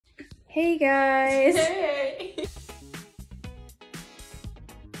Hey guys! Hey!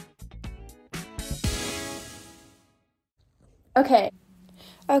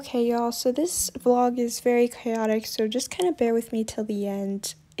 Okay, y'all, so this vlog is very chaotic, so just kind of bear with me till the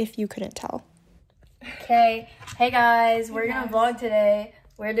end if you couldn't tell. Okay, hey guys, we're gonna vlog today.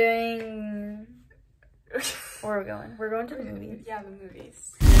 We're doing... Where are we going? We're going to the movies. Yeah, the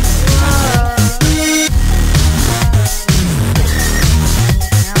movies.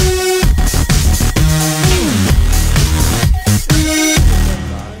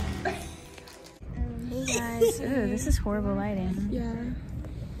 Hey guys, ooh, this is horrible lighting. Yeah.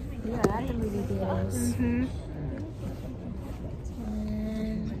 We are at the movie theaters. And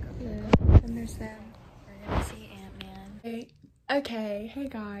there's them. We're gonna see Ant-Man. Okay, hey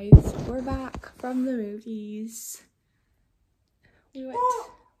guys, we're back from the movies. We went.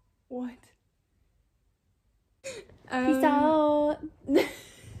 What? Peace out!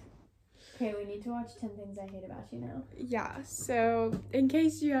 Okay, we need to watch 10 Things I Hate About You now. Yeah, so in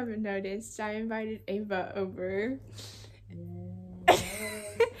case you haven't noticed, I invited Ava over.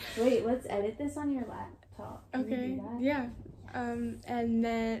 Wait, let's edit this on your laptop. Can we Okay, do that? yeah. And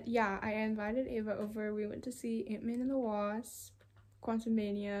then, yeah, I invited Ava over. We went to see Ant-Man and the Wasp,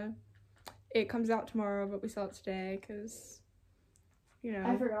 Quantumania. It comes out tomorrow, but we saw it today because, you know.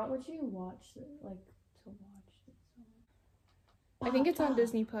 I forgot what you watched, like, to watch this one. I think it's on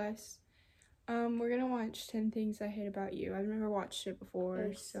Disney Plus. We're gonna watch 10 Things I Hate About You. I've never watched it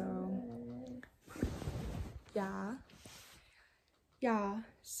before, so yeah. Yeah,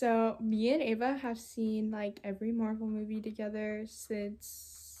 so me and Ava have seen like every Marvel movie together since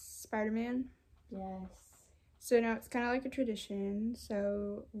Spider-Man. Yes. So now it's kind of like a tradition.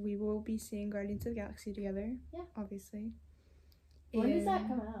 So we will be seeing Guardians of the Galaxy together. Yeah. Obviously. When does that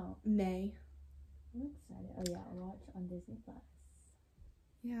come out? May. I'm excited. Oh yeah, I'll watch on Disney Plus.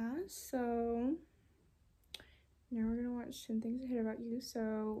 Yeah, so now we're gonna watch 10 Things I Hate About You.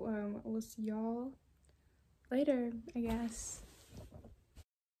 So we'll see y'all later, I guess.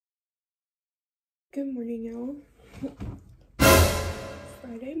 Good morning, y'all.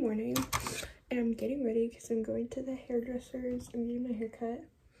 Friday morning, and I'm getting ready because I'm going to the hairdressers. I'm getting my hair cut.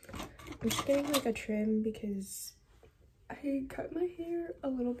 I'm just getting like a trim because I cut my hair a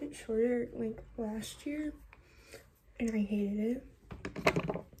little bit shorter like last year and I hated it.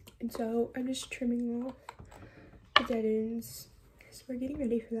 And so I'm just trimming off the dead ends. So we're getting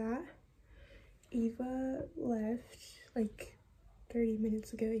ready for that. Eva left like 30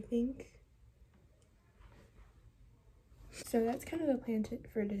 minutes ago, I think. So that's kind of the plan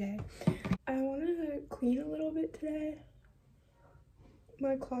for today. I want to clean a little bit today.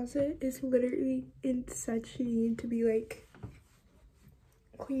 My closet is literally in such need to be like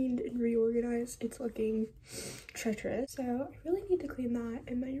cleaned and reorganized. It's looking treacherous. So I really need to clean that.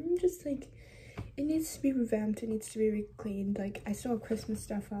 And my room just like, it needs to be revamped. It needs to be cleaned. Like I still have Christmas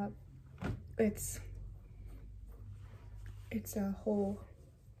stuff up. It's a whole,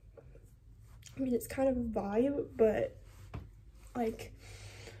 I mean, it's kind of a vibe, but like,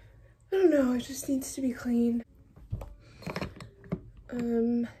 I don't know, it just needs to be clean.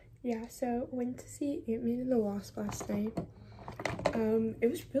 Yeah, so went to see Ant-Man and the Wasp last night. It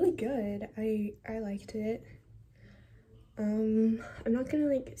was really good. I liked it. I'm not gonna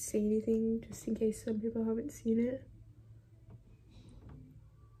like say anything just in case some people haven't seen it.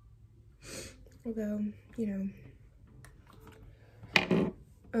 Although, you know.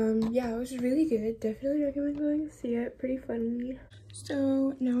 Yeah, it was really good. Definitely recommend going to see it. Pretty funny.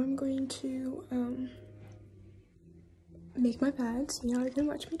 So now I'm going to make my pads. So y'all are gonna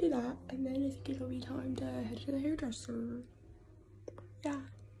watch me do that, and then I think it'll be time to head to the hairdresser. Yeah.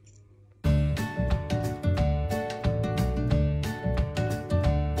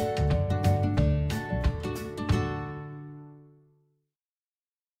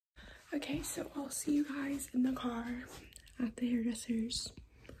 Okay, so I'll see you guys in the car at the hairdressers.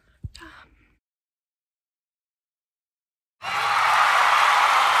 Yeah.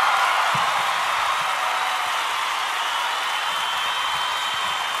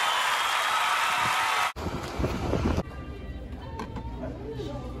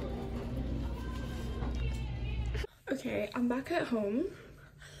 Okay, I'm back at home,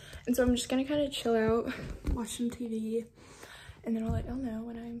 and so I'm just gonna kind of chill out, watch some TV, and then I'll let y'all know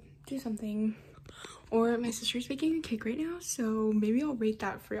when I do something. Or my sister's baking a cake right now, so maybe I'll rate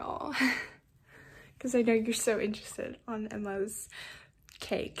that for y'all, because I know you're so interested on Emma's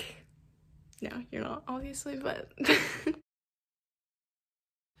cake. No, you're not, obviously, but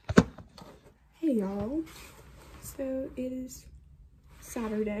hey y'all, so it is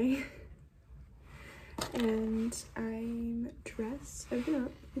Saturday. and I'm dressed. I've been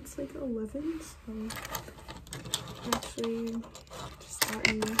up. It's like 11, so I've actually just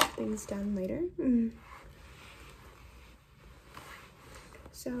gotten things done later.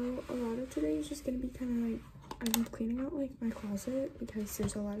 So a lot of today is just gonna be kind of like, I'm cleaning out like my closet because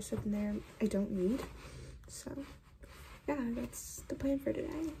there's a lot of stuff in there I don't need. So yeah, that's the plan for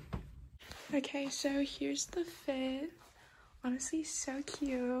today. Okay, so here's the fit. Honestly, so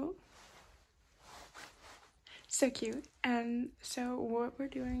cute. So cute. And so what we're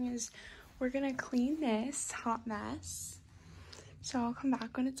doing is we're gonna clean this hot mess. So I'll come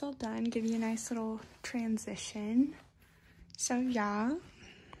back when it's all done, give you a nice little transition. So yeah.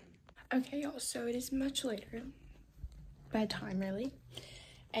 Okay, y'all, so it is much later. Bedtime, really.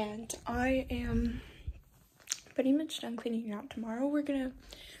 And I am pretty much done cleaning it out. Tomorrow we're doing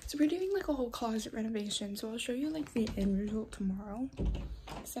like a whole closet renovation. So I'll show you like the end result tomorrow.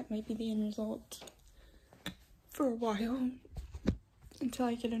 So that might be the end result for a while until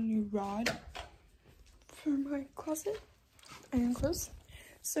I get a new rod for my closet and clothes.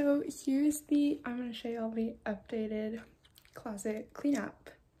 So here's I'm gonna show you all the updated closet cleanup.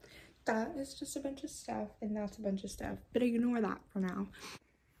 That is just a bunch of stuff, and that's a bunch of stuff, but ignore that for now.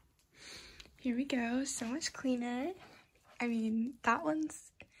 Here we go, so much cleaner. I mean, that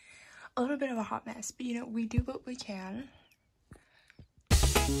one's a little bit of a hot mess, but you know, we do what we can.